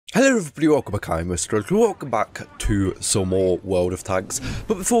Hello everybody, welcome back, I'm MrRedClaw, welcome back to some more World of Tanks.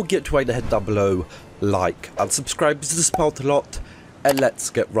 But before we get to it, head down below, like and subscribe, because this helps a lot, and let's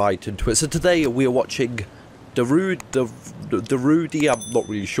get right into it. So today we are watching the Rudy, I'm not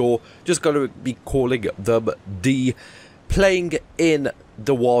really sure, just going to be calling them D, playing in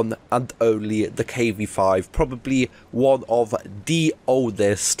the one and only the KV5, probably one of the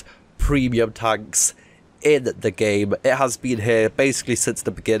oldest premium tanks in the game. It has been here basically since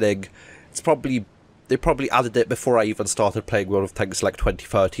the beginning. They probably added it before I even started playing World of Tanks, like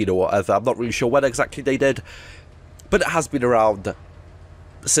 2013 or whatever. I'm not really sure when exactly they did, but it has been around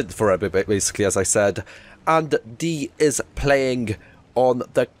since forever, basically, as I said. And D is playing on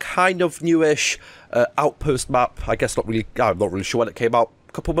the kind of newish Outpost map. I guess I'm not really sure when it came out.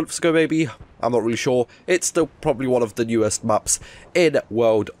 A couple months ago, maybe. I'm not really sure. It's still probably one of the newest maps in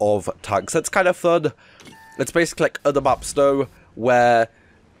World of Tanks. It's kind of fun. It's basically like other maps, though, where,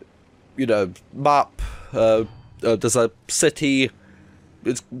 you know, there's a city.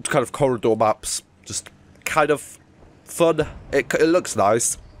 It's kind of corridor maps. Just kind of fun. It looks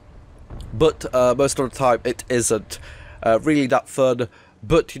nice, but most of the time it isn't really that fun.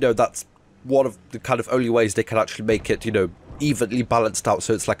 But, you know, that's one of the kind of only ways they can actually make it, you know, evenly balanced out,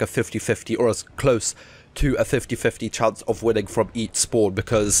 so it's like a 50-50 or as close to a 50-50 chance of winning from each spawn.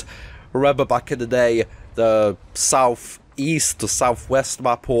 Because remember back in the day, the southeast or southwest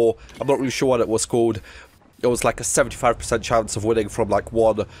map, or I'm not really sure what it was called, it was like a 75% chance of winning from like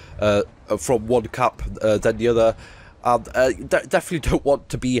one cap than the other. And definitely don't want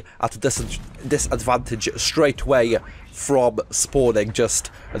to be at a disadvantage straight away from spawning,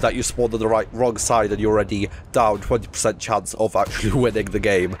 just that you spawned on the wrong side and you're already down 20% chance of actually winning the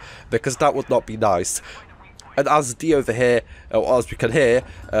game, because that would not be nice. And as D over here, or as we can hear,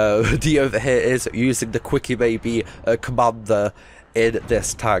 D over here is using the Quickie Baby commander in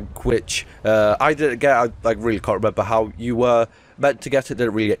this tank, which I didn't get. I really can't remember how you were meant to get it,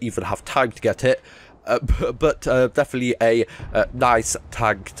 didn't really even have time to get it. But definitely a nice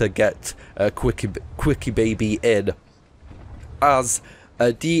tank to get Quickie Baby in, as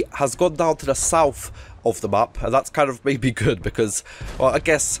D has gone down to the south of the map, and that's kind of maybe good, because, well, I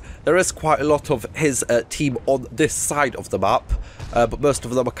guess there is quite a lot of his team on this side of the map, but most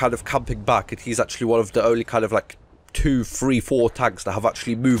of them are kind of camping back, and he's actually one of the only kind of like 2, 3, 4 tanks that have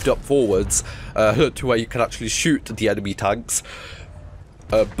actually moved up forwards to where you can actually shoot the enemy tanks.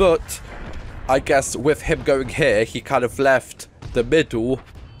 But I guess with him going here, he kind of left the middle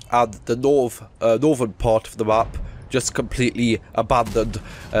and the northern part of the map just completely abandoned.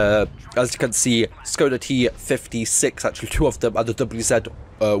 As you can see, Skoda T56, actually 2 of them, and the WZ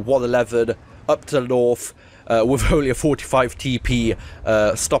 111 up to the north, with only a 45 TP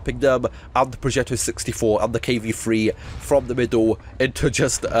stopping them, and the Progetto 64 and the KV3 from the middle into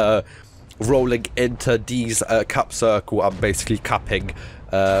just rolling into D's cap circle and basically capping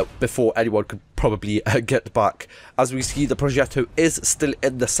before anyone could probably get back. As we see, the Progetto is still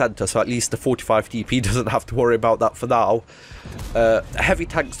in the centre, so at least the 45 TP doesn't have to worry about that for now. Heavy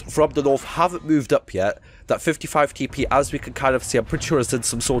tanks from the north haven't moved up yet. That 55 TP, as we can kind of see, I'm pretty sure is in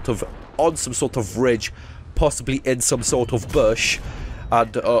on some sort of ridge, possibly in some sort of bush,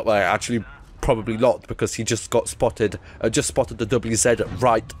 and well, actually probably not, because he just got spotted, just spotted the WZ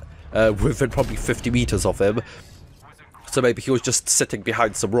right within probably 50 meters of him. So maybe he was just sitting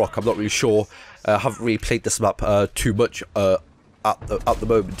behind some rock. I'm not really sure. Haven't really played this map too much at the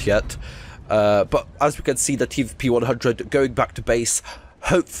moment yet. But as we can see, the TVP-100 going back to base,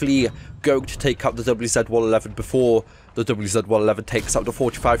 hopefully going to take out the WZ-111 before the WZ-111 takes out the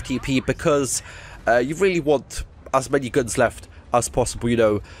 45 TP, because you really want as many guns left as possible. You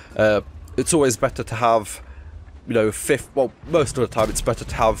know, it's always better to have, you know, well, most of the time it's better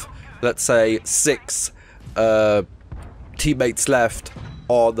to have, let's say, 6 teammates left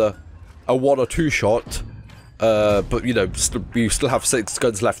on a 1 or 2 shot, but you know, you still have 6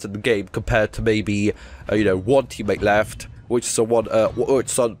 guns left in the game, compared to maybe you know, 1 teammate left, which is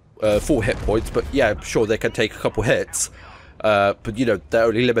on 4 hit points. But yeah, sure, they can take a couple hits, but you know, they're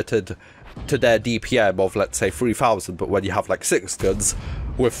only limited to their DPM of, let's say, 3000. But when you have like 6 guns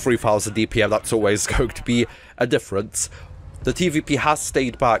with 3000 DPM, that's always going to be a difference. The TVP has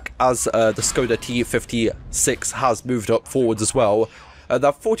stayed back, as the Skoda T56 has moved up forwards as well.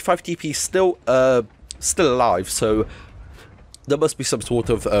 That 45 TP still alive, so there must be some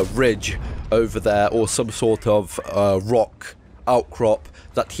sort of ridge over there, or some sort of rock outcrop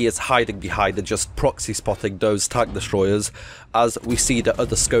that he is hiding behind and just proxy spotting those tank destroyers, as we see the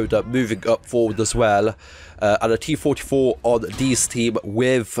other Skoda moving up forward as well. And a T44 on D's team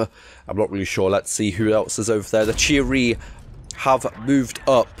with, I'm not really sure, let's see who else is over there. The Cheery have moved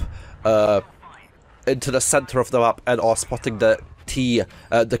up into the center of the map and are spotting the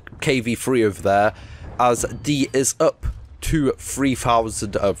KV3 over there, as D is up to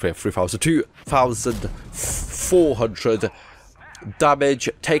 2,400 damage,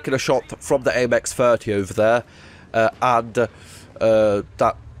 taking a shot from the AMX-30 over there, and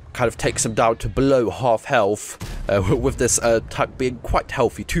that kind of takes him down to below half health, with this tank being quite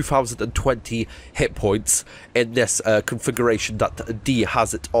healthy, 2,020 hit points in this configuration that D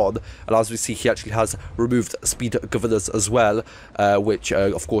has it on. And as we see, he actually has removed speed governors as well, which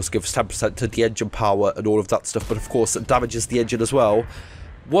of course gives 10% to the engine power and all of that stuff, but of course it damages the engine as well.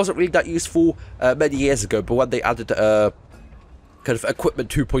 Wasn't really that useful many years ago, but when they added kind of equipment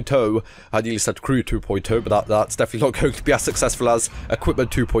 2.0, I nearly said crew 2.0, but that's definitely not going to be as successful as equipment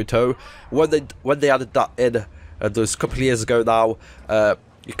 2.0. When they added that in those couple of years ago now,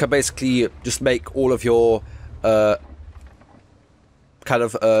 you can basically just make all of your kind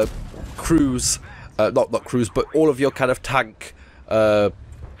of crews, not crews, but all of your kind of tank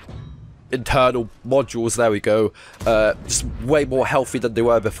internal modules, there we go, just way more healthy than they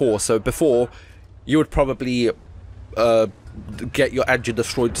were before. So before, you would probably get your engine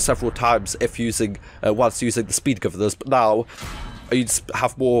destroyed several times if using whilst using the speed governors, but now you just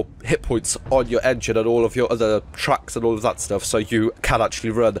have more hit points on your engine and all of your other tracks and all of that stuff, so you can actually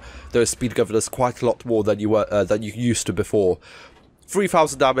run those speed governors quite a lot more than you used to before.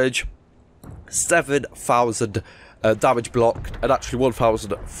 3,000 damage, 7,000 damage blocked, and actually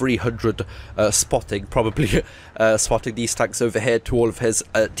 1,300 spotting, probably spotting these tanks over here to all of his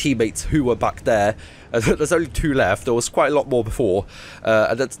teammates who were back there. There's only 2 left. There was quite a lot more before,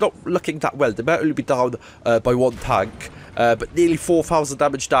 and it's not looking that well. They might only be down by 1 tank, but nearly 4,000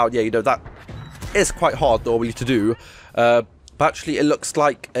 damage down. Yeah, you know, that is quite hard normally to do. But actually it looks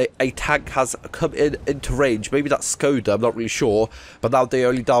like a tank has come into range. Maybe that's Skoda, I'm not really sure, but now they're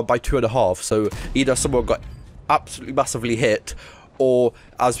only down by 2.5, so either someone got absolutely massively hit, or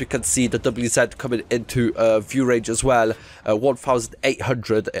as we can see, the WZ coming into view range as well.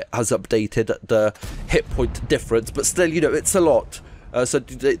 1,800 has updated the hit point difference, but still, you know, it's a lot, so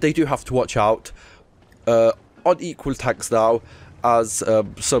they do have to watch out. Unequal tanks now, as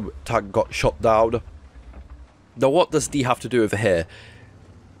some tank got shot down. Now what does D have to do over here?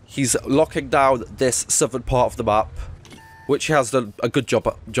 He's locking down this southern part of the map, which he has done a good job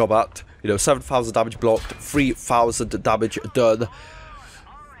at. You know, 7,000 damage blocked, 3,000 damage done.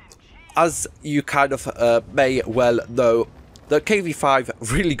 As you kind of may well know, the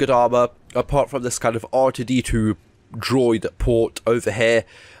KV5, really good armor, apart from this kind of R2D2 droid port over here,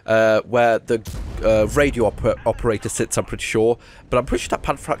 where the radio operator sits, I'm pretty sure. But I'm pretty sure that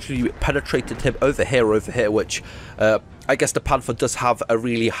Panther actually penetrated him over here, which I guess the Panther does have a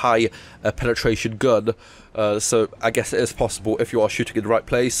really high penetration gun, so I guess it is possible if you are shooting in the right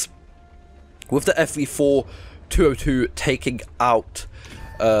place. With the FV4 202 taking out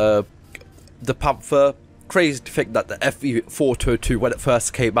the Panther, crazy to think that the FV4 202, when it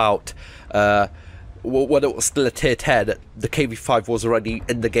first came out, when it was still a tier 10, the KV5 was already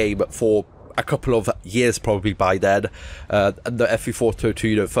in the game for a couple of years probably by then, and the FV4 202,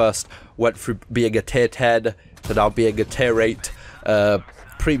 you know, first went through being a tier 10 to now being a tier 8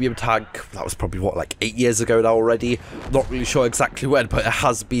 premium tank. That was probably, what, like 8 years ago now already. Not really sure exactly when, but it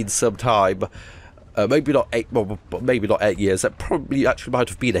has been some time. Maybe not 8, well, maybe not 8 years. It probably actually might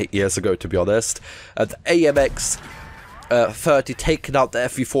have been 8 years ago, to be honest. The AMX 30 taking out the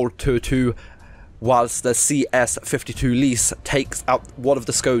FV422, whilst the CS52 Lease takes out one of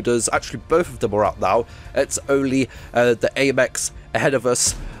the Skodas. Actually, both of them are out now. It's only the AMX ahead of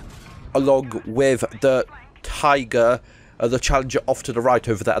us, along with the Tiger, the Challenger off to the right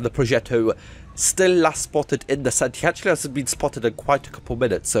over there, and the Progetto still last spotted in the centre. He actually hasn't been spotted in quite a couple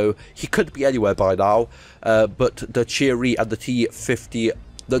minutes, so he could be anywhere by now. But the Cheery and the T50,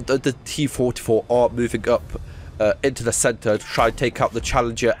 the T44 are moving up into the centre to try and take out the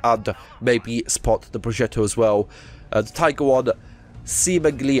Challenger and maybe spot the Progetto as well. The Tiger one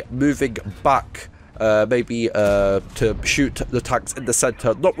seemingly moving back, maybe to shoot the tanks in the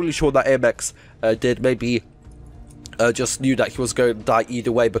centre. Not really sure that AMX did. Maybe just knew that he was going to die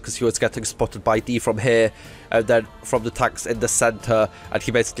either way because he was getting spotted by D from here and then from the tanks in the centre, and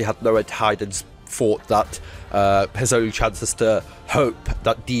he basically had nowhere to hide and just thought that his only chance is to hope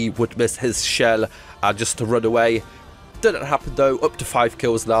that D would miss his shell and just to run away. Didn't happen though. Up to 5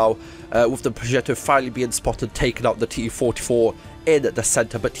 kills now, with the Progetto finally being spotted, taking out the T44 in the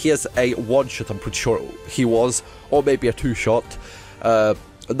centre, but here's a 1-shot, I'm pretty sure he was, or maybe a 2-shot.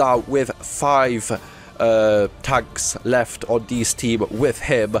 Now with 5 tanks left on D's team with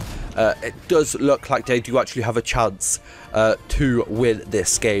him, it does look like they do actually have a chance to win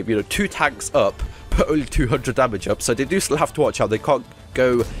this game. You know, 2 tanks up, but only 200 damage up, so they do still have to watch out. They can't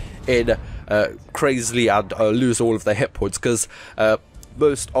go in crazily and lose all of their hit points, because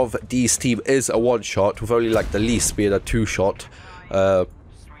most of D's team is a 1-shot, with only like the least being a 2-shot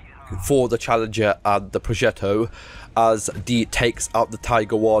for the Challenger and the Progetto, as D takes out the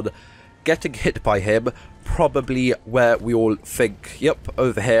Tiger 1, getting hit by him probably where we all think, yep,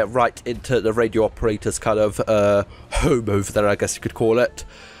 over here, right into the radio operator's kind of home over there, I guess you could call it.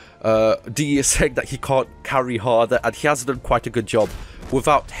 D is saying that he can't carry harder, and he has done quite a good job.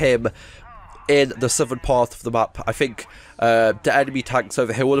 Without him in the southern part of the map, I think the enemy tanks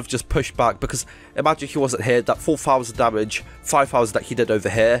over here would have just pushed back, because imagine he wasn't here, that 4,000 damage, 5,000 that he did over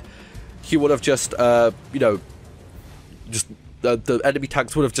here, he would have just, you know, just the enemy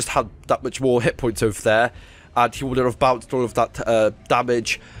tanks would have just had that much more hit points over there, and he would have bounced all of that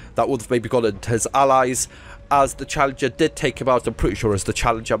damage that would have maybe gone into his allies. As the Challenger did take him out, I'm pretty sure as the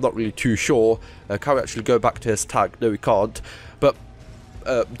Challenger, I'm not really too sure. Can we actually go back to his tank? No, we can't. But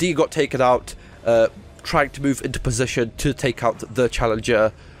D got taken out, trying to move into position to take out the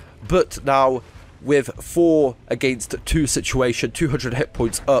Challenger. But now, with 4 against 2 situation, 200 hit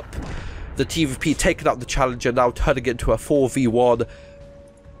points up, the TVP taking out the Challenger, now turning it into a 4v1.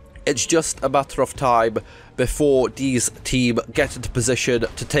 It's just a matter of time before D's team get into position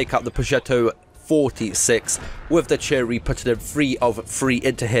to take out the Progetto 46, with the Cherry putting in 3 of 3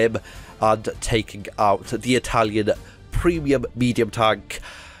 into him and taking out the Italian premium medium tank,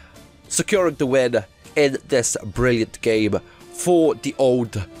 securing the win in this brilliant game for the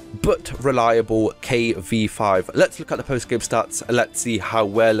old but reliable KV5. Let's look at the post-game stats and let's see how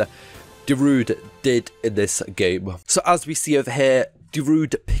well Darude did in this game. So as we see over here,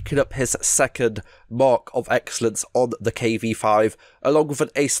 Darude picking up his 2nd mark of excellence on the KV5, along with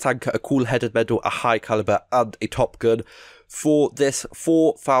an ace tanker, a cool-headed medal, a high caliber, and a top gun, for this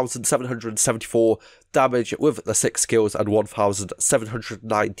 4,774 damage with the 6 skills and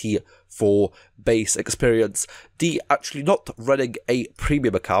 1,794 base experience. D actually not running a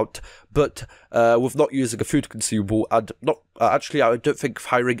premium account, but with not using a food consumable, and not actually, I don't think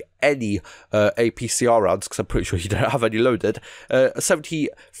firing any APCR rounds, because I'm pretty sure he don't have any loaded.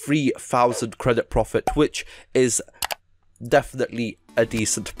 73,000 credit profit, which is definitely a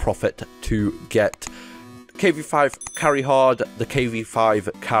decent profit to get. KV5 carry hard, the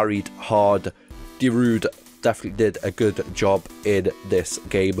KV5 carried hard. Darude definitely did a good job in this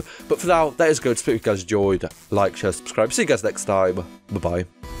game. But for now, that is good. Hope you guys enjoyed. Like, share, subscribe. See you guys next time.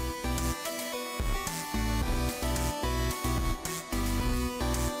 Bye-bye.